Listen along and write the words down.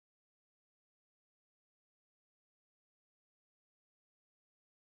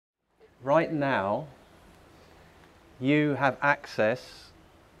Right now, you have access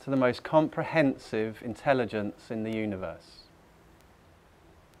to the most comprehensive intelligence in the universe.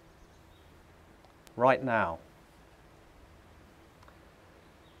 Right now.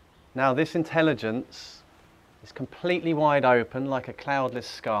 Now, this intelligence is completely wide open, like a cloudless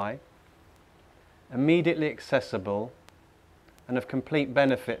sky, immediately accessible, and of complete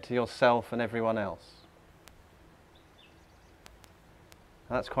benefit to yourself and everyone else.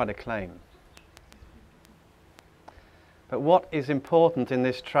 Now, that's quite a claim. But what is important in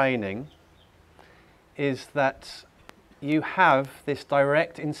this training is that you have this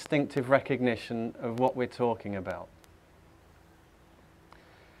direct instinctive recognition of what we're talking about.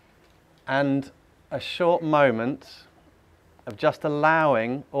 And a short moment of just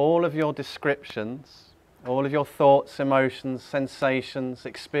allowing all of your descriptions, all of your thoughts, emotions, sensations,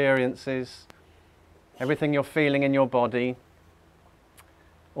 experiences, everything you're feeling in your body,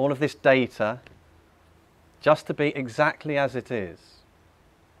 all of this data, just to be exactly as it is,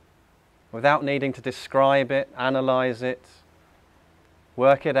 without needing to describe it, analyze it,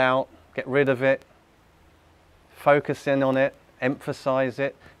 work it out, get rid of it, focus in on it, emphasize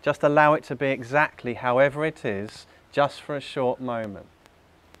it. Just allow it to be exactly however it is, just for a short moment.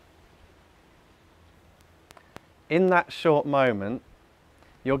 In that short moment,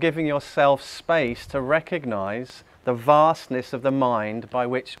 you're giving yourself space to recognize the vastness of the mind by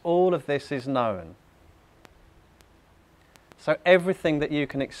which all of this is known. So everything that you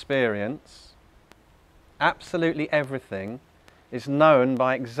can experience, absolutely everything, is known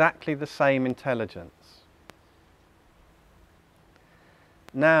by exactly the same intelligence.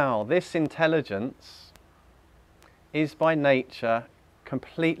 Now, this intelligence is by nature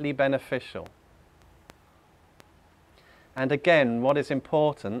completely beneficial. And again, what is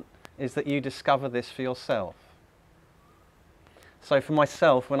important is that you discover this for yourself. So for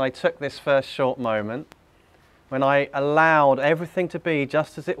myself, when I took this first short moment, when I allowed everything to be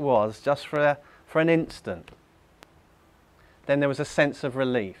just as it was, just for an instant, then there was a sense of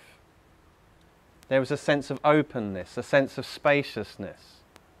relief. There was a sense of openness, a sense of spaciousness,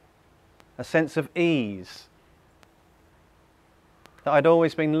 a sense of ease that I'd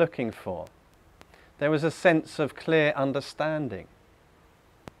always been looking for. There was a sense of clear understanding.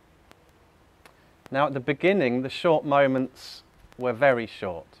 Now at the beginning, the short moments were very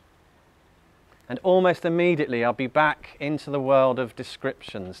short. And almost immediately I'll be back into the world of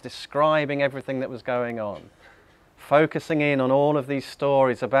descriptions, describing everything that was going on, focusing in on all of these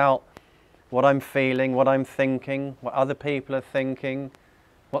stories about what I'm feeling, what I'm thinking, what other people are thinking,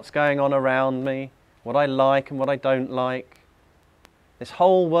 what's going on around me, what I like and what I don't like. This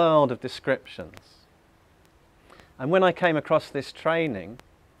whole world of descriptions. And when I came across this training,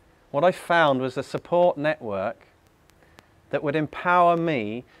 what I found was a support network that would empower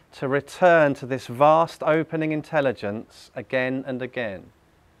me to return to this vast opening intelligence again and again.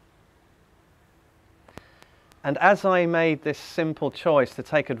 And as I made this simple choice to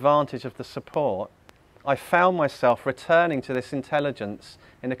take advantage of the support, I found myself returning to this intelligence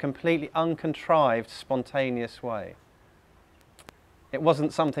in a completely uncontrived, spontaneous way. It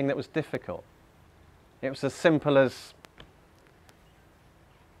wasn't something that was difficult. It was as simple as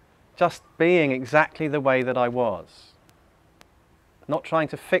just being exactly the way that I was. Not trying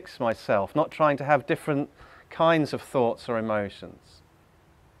to fix myself, not trying to have different kinds of thoughts or emotions.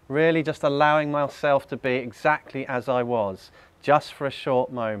 Really just allowing myself to be exactly as I was, just for a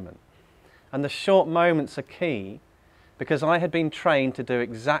short moment. And the short moments are key because I had been trained to do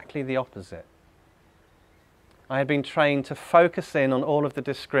exactly the opposite. I had been trained to focus in on all of the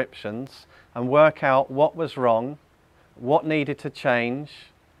descriptions and work out what was wrong, what needed to change,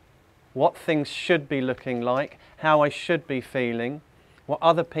 what things should be looking like, how I should be feeling, what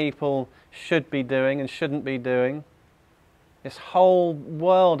other people should be doing and shouldn't be doing. This whole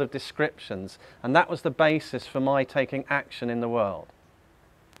world of descriptions, and that was the basis for my taking action in the world.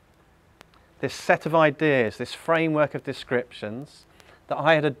 This set of ideas, this framework of descriptions that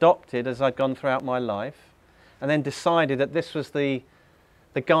I had adopted as I'd gone throughout my life, and then decided that this was the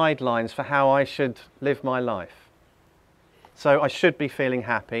guidelines for how I should live my life. So I should be feeling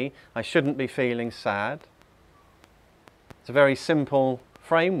happy, I shouldn't be feeling sad. It's a very simple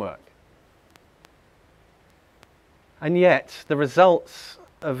framework. And yet, the results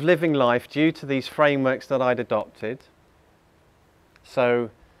of living life due to these frameworks that I'd adopted,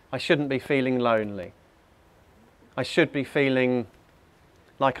 so I shouldn't be feeling lonely. I should be feeling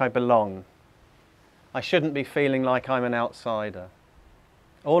like I belong. I shouldn't be feeling like I'm an outsider.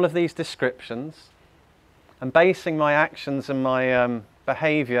 All of these descriptions, and basing my actions and my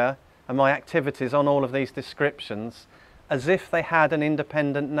behaviour and my activities on all of these descriptions, as if they had an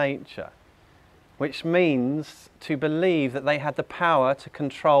independent nature, which means to believe that they had the power to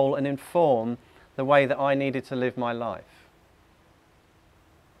control and inform the way that I needed to live my life.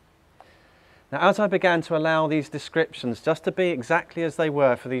 Now, as I began to allow these descriptions just to be exactly as they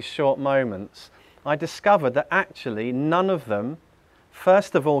were for these short moments, I discovered that actually none of them,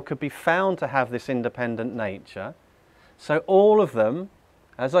 first of all, could be found to have this independent nature. So all of them,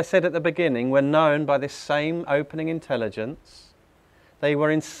 as I said at the beginning, were known by this same opening intelligence. They were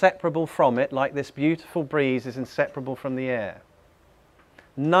inseparable from it, like this beautiful breeze is inseparable from the air.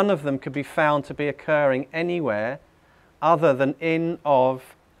 None of them could be found to be occurring anywhere other than in,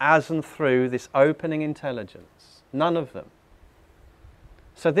 of, as and through this opening intelligence. None of them.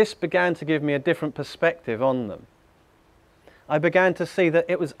 So this began to give me a different perspective on them. I began to see that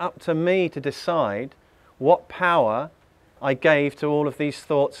it was up to me to decide what power I gave to all of these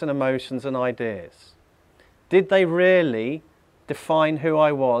thoughts and emotions and ideas. Did they really define who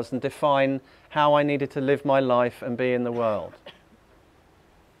I was and define how I needed to live my life and be in the world?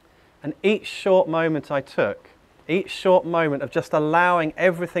 And each short moment I took, each short moment of just allowing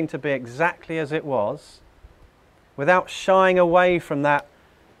everything to be exactly as it was, without shying away from that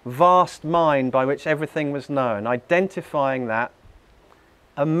vast mind by which everything was known, identifying that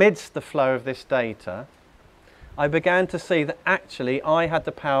amidst the flow of this data, I began to see that actually I had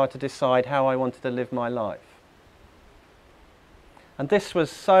the power to decide how I wanted to live my life. And this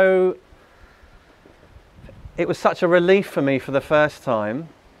was it was such a relief for me for the first time,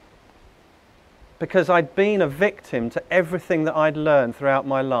 because I'd been a victim to everything that I'd learned throughout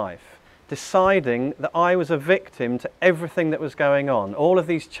my life, deciding that I was a victim to everything that was going on, all of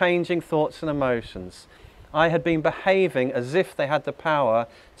these changing thoughts and emotions. I had been behaving as if they had the power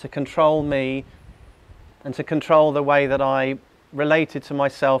to control me and to control the way that I related to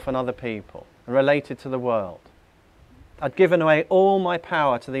myself and other people, and related to the world. I'd given away all my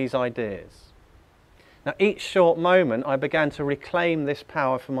power to these ideas. Now, each short moment I began to reclaim this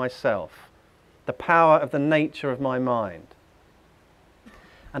power for myself, the power of the nature of my mind.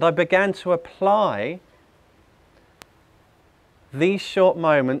 And I began to apply these short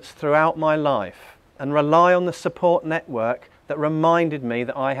moments throughout my life and rely on the support network that reminded me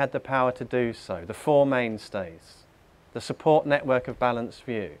that I had the power to do so, the four mainstays, the support network of Balanced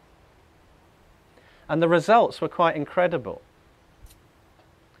View. And the results were quite incredible,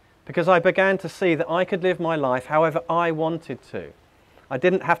 because I began to see that I could live my life however I wanted to. I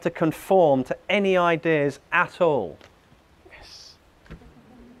didn't have to conform to any ideas at all. Yes.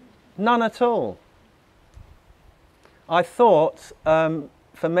 None at all. I thought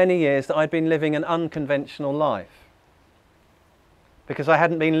for many years that I'd been living an unconventional life, because I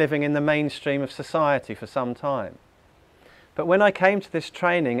hadn't been living in the mainstream of society for some time. But when I came to this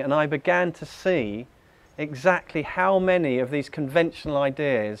training and I began to see exactly how many of these conventional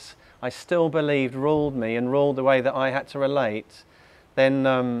ideas I still believed ruled me and ruled the way that I had to relate, then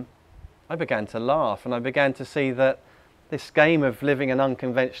I began to laugh, and I began to see that this game of living an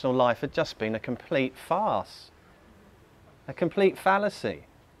unconventional life had just been a complete farce, a complete fallacy.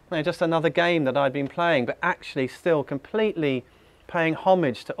 You know, just another game that I'd been playing, but actually still completely paying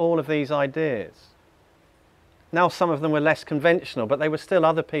homage to all of these ideas. Now some of them were less conventional, but they were still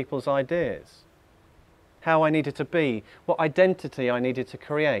other people's ideas. How I needed to be, what identity I needed to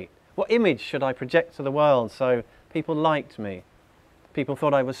create, what image should I project to the world so people liked me, people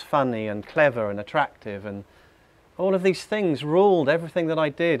thought I was funny and clever and attractive, and all of these things ruled everything that I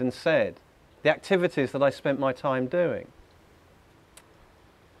did and said, the activities that I spent my time doing.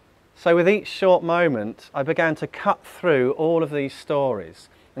 So with each short moment, I began to cut through all of these stories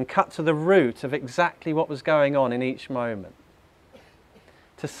and cut to the root of exactly what was going on in each moment.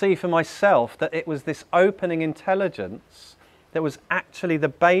 To see for myself that it was this opening intelligence that was actually the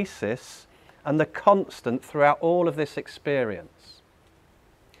basis and the constant throughout all of this experience.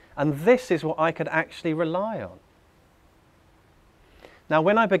 And this is what I could actually rely on. Now,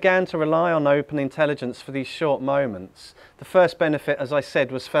 when I began to rely on open intelligence for these short moments, the first benefit, as I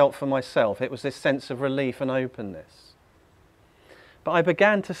said, was felt for myself. It was this sense of relief and openness. But I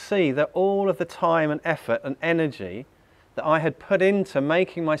began to see that all of the time and effort and energy that I had put into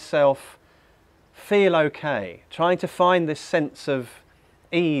making myself feel okay, trying to find this sense of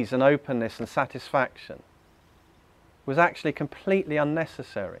ease and openness and satisfaction, was actually completely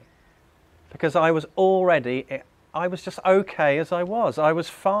unnecessary, because I was just okay as I was. I was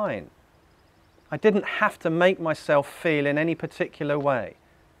fine. I didn't have to make myself feel in any particular way.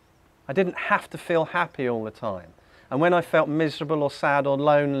 I didn't have to feel happy all the time. And when I felt miserable or sad or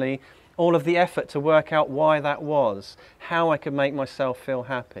lonely, all of the effort to work out why that was, how I could make myself feel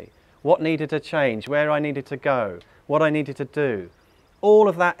happy, what needed to change, where I needed to go, what I needed to do. All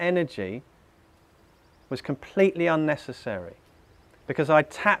of that energy was completely unnecessary because I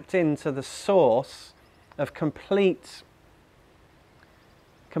tapped into the source of complete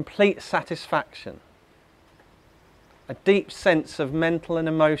satisfaction, a deep sense of mental and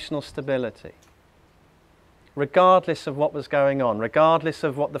emotional stability, regardless of what was going on, regardless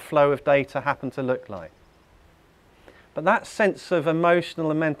of what the flow of data happened to look like. But that sense of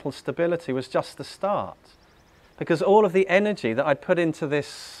emotional and mental stability was just the start, because all of the energy that I'd put into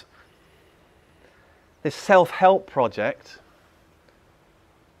this self-help project,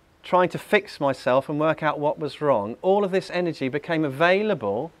 trying to fix myself and work out what was wrong, all of this energy became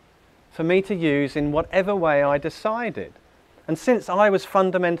available for me to use in whatever way I decided. And since I was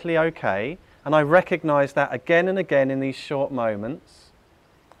fundamentally okay, and I recognised that again and again in these short moments,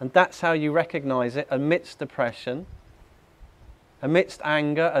 and that's how you recognise it amidst depression, amidst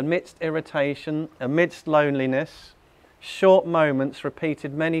anger, amidst irritation, amidst loneliness, short moments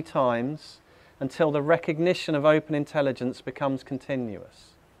repeated many times until the recognition of open intelligence becomes continuous.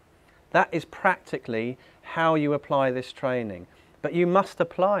 That is practically how you apply this training, but you must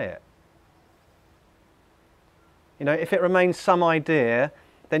apply it. You know, if it remains some idea,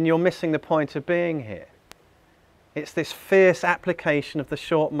 then you're missing the point of being here. It's this fierce application of the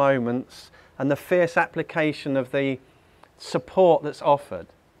short moments and the fierce application of the support that's offered.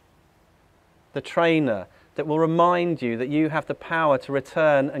 The trainer that will remind you that you have the power to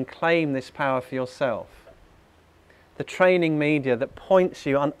return and claim this power for yourself. The training media that points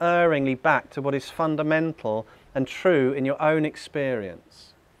you unerringly back to what is fundamental and true in your own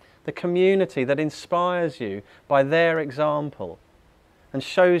experience. The community that inspires you by their example and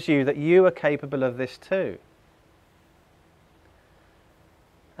shows you that you are capable of this too.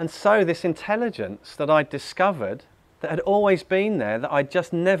 And so this intelligence that I'd discovered, that had always been there, that I'd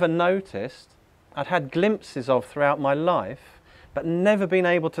just never noticed, I'd had glimpses of throughout my life, but never been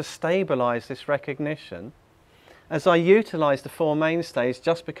able to stabilise this recognition, as I utilised the four mainstays,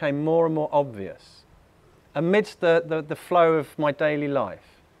 just became more and more obvious amidst the flow of my daily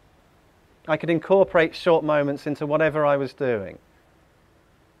life. I could incorporate short moments into whatever I was doing.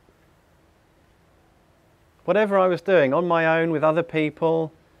 Whatever I was doing, on my own, with other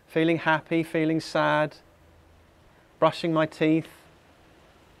people, feeling happy, feeling sad, brushing my teeth.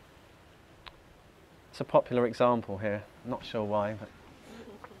 It's a popular example here, I'm not sure why. But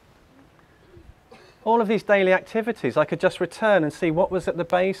all of these daily activities, I could just return and see what was at the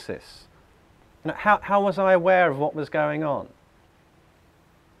basis. You know, how was I aware of what was going on?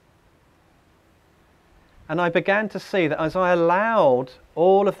 And I began to see that as I allowed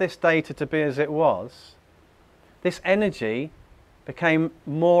all of this data to be as it was, this energy became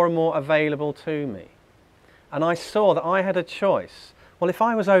more and more available to me. And I saw that I had a choice. Well, if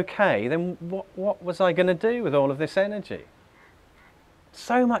I was okay, then what was I going to do with all of this energy?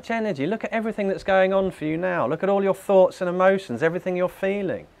 So much energy. Look at everything that's going on for you now. Look at all your thoughts and emotions, everything you're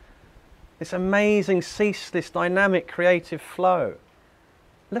feeling. This amazing, ceaseless, dynamic, creative flow.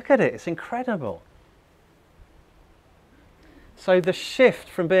 Look at it, it's incredible. So the shift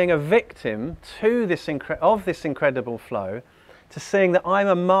from being a victim to this incredible flow, to seeing that I'm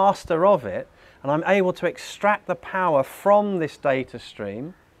a master of it, and I'm able to extract the power from this data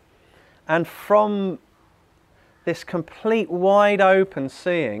stream, and from this complete wide open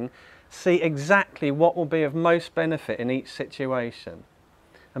seeing, see exactly what will be of most benefit in each situation.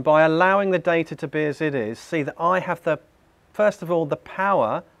 And by allowing the data to be as it is, see that I have first of all, the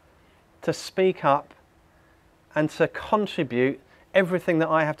power to speak up and to contribute everything that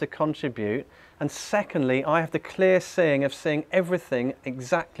I have to contribute. And secondly, I have the clear seeing of seeing everything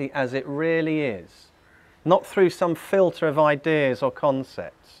exactly as it really is. Not through some filter of ideas or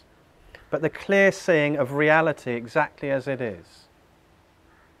concepts, but the clear seeing of reality exactly as it is.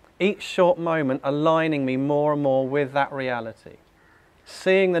 Each short moment aligning me more and more with that reality.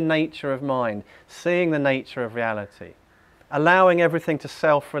 Seeing the nature of mind, seeing the nature of reality. Allowing everything to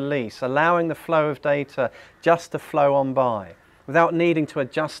self-release, allowing the flow of data just to flow on by, without needing to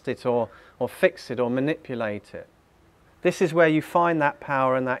adjust it or fix it or manipulate it. This is where you find that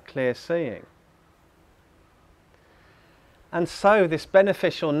power and that clear seeing. And so this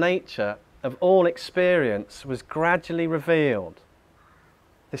beneficial nature of all experience was gradually revealed.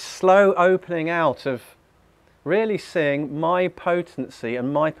 This slow opening out of really seeing my potency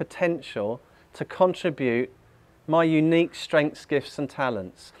and my potential to contribute my unique strengths, gifts and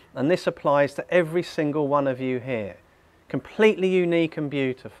talents. And this applies to every single one of you here. Completely unique and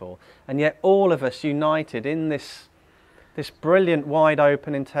beautiful. And yet all of us united in this brilliant wide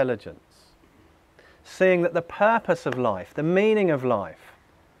open intelligence. Seeing that the purpose of life, the meaning of life,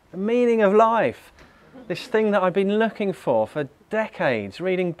 The meaning of life. This thing that I've been looking for decades,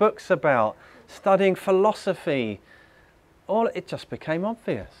 reading books about, studying philosophy, it just became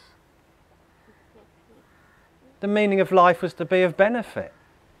obvious. The meaning of life was to be of benefit.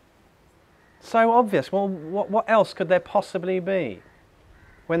 So obvious. Well, what else could there possibly be?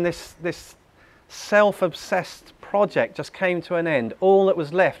 When this self-obsessed project just came to an end, all that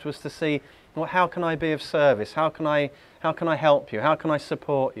was left was to see, well, how can I be of service? How can I help you? How can I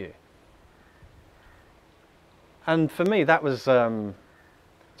support you? And for me, that was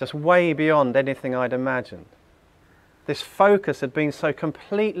just way beyond anything I'd imagined. This focus had been so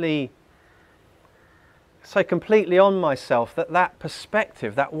completely on myself that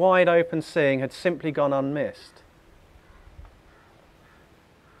perspective, that wide open seeing, had simply gone unmissed.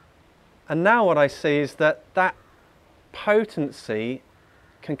 And now what I see is that potency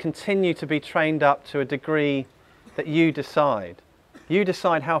can continue to be trained up to a degree that you decide. You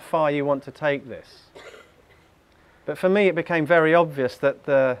decide how far you want to take this. But for me, it became very obvious that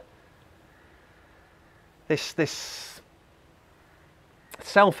this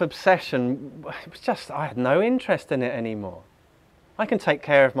self-obsession was just, I had no interest in it anymore. I can take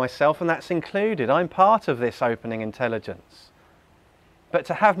care of myself, and that's included. I'm part of this opening intelligence. But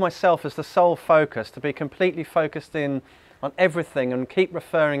to have myself as the sole focus, to be completely focused in on everything and keep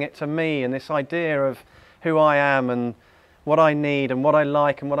referring it to me and this idea of who I am and what I need and what I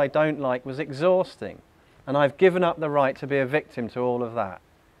like and what I don't like, was exhausting. And I've given up the right to be a victim to all of that.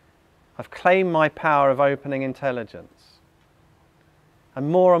 I've claimed my power of opening intelligence. And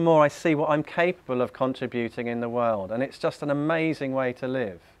more I see what I'm capable of contributing in the world. And it's just an amazing way to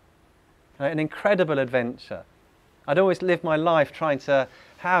live. An incredible adventure. I'd always lived my life trying to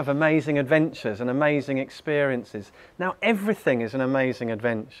have amazing adventures and amazing experiences. Now everything is an amazing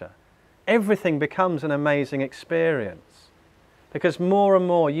adventure. Everything becomes an amazing experience. Because more and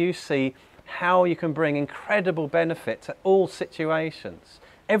more you see how you can bring incredible benefit to all situations.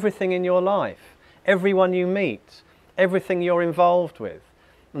 Everything in your life, everyone you meet, everything you're involved with.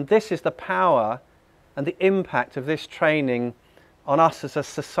 And this is the power and the impact of this training on us as a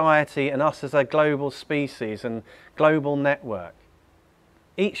society and us as a global species and global network.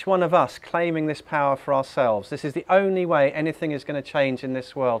 Each one of us claiming this power for ourselves. This is the only way anything is going to change in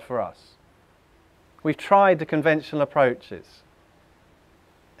this world for us. We've tried the conventional approaches.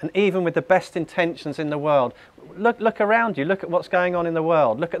 And even with the best intentions in the world, look around you, look at what's going on in the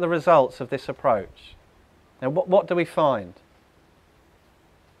world, look at the results of this approach. Now what do we find?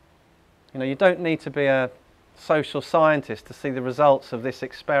 You know, you don't need to be a social scientist to see the results of this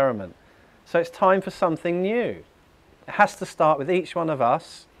experiment. So it's time for something new. It has to start with each one of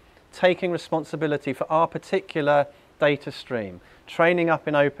us taking responsibility for our particular data stream, training up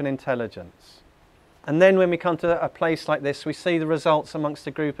in open intelligence. And then when we come to a place like this, we see the results amongst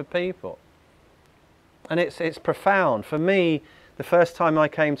a group of people. And it's profound. For me, the first time I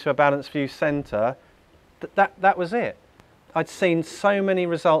came to a Balanced View Centre, that was it. I'd seen so many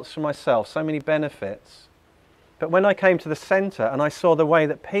results for myself, so many benefits. But when I came to the centre and I saw the way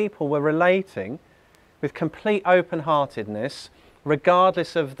that people were relating with complete open-heartedness,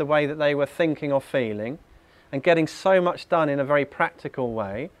 regardless of the way that they were thinking or feeling, and getting so much done in a very practical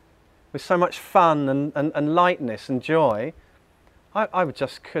way, with so much fun and lightness and joy, I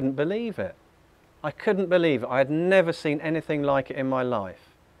just couldn't believe it. I couldn't believe it. I had never seen anything like it in my life.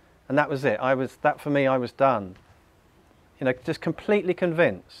 And that was it. For me, I was done. You know, just completely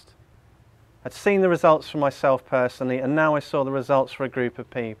convinced. I'd seen the results for myself personally, and now I saw the results for a group of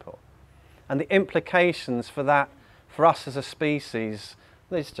people. And the implications for that, for us as a species,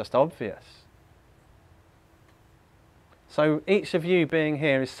 it's just obvious. So each of you being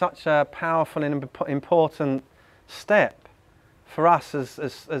here is such a powerful and important step for us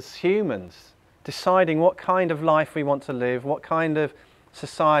as humans, deciding what kind of life we want to live, what kind of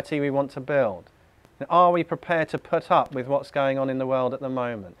society we want to build. And are we prepared to put up with what's going on in the world at the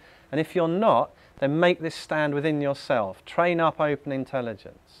moment? And if you're not, then make this stand within yourself. Train up open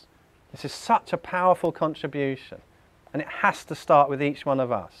intelligence. This is such a powerful contribution, and it has to start with each one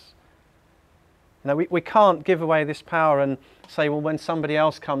of us. You know, we can't give away this power and say, well, when somebody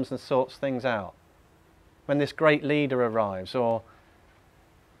else comes and sorts things out, when this great leader arrives, or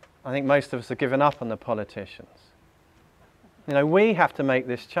I think most of us have given up on the politicians. You know, we have to make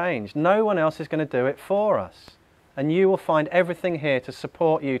this change. No one else is going to do it for us. And you will find everything here to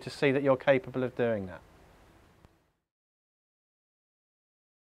support you to see that you're capable of doing that.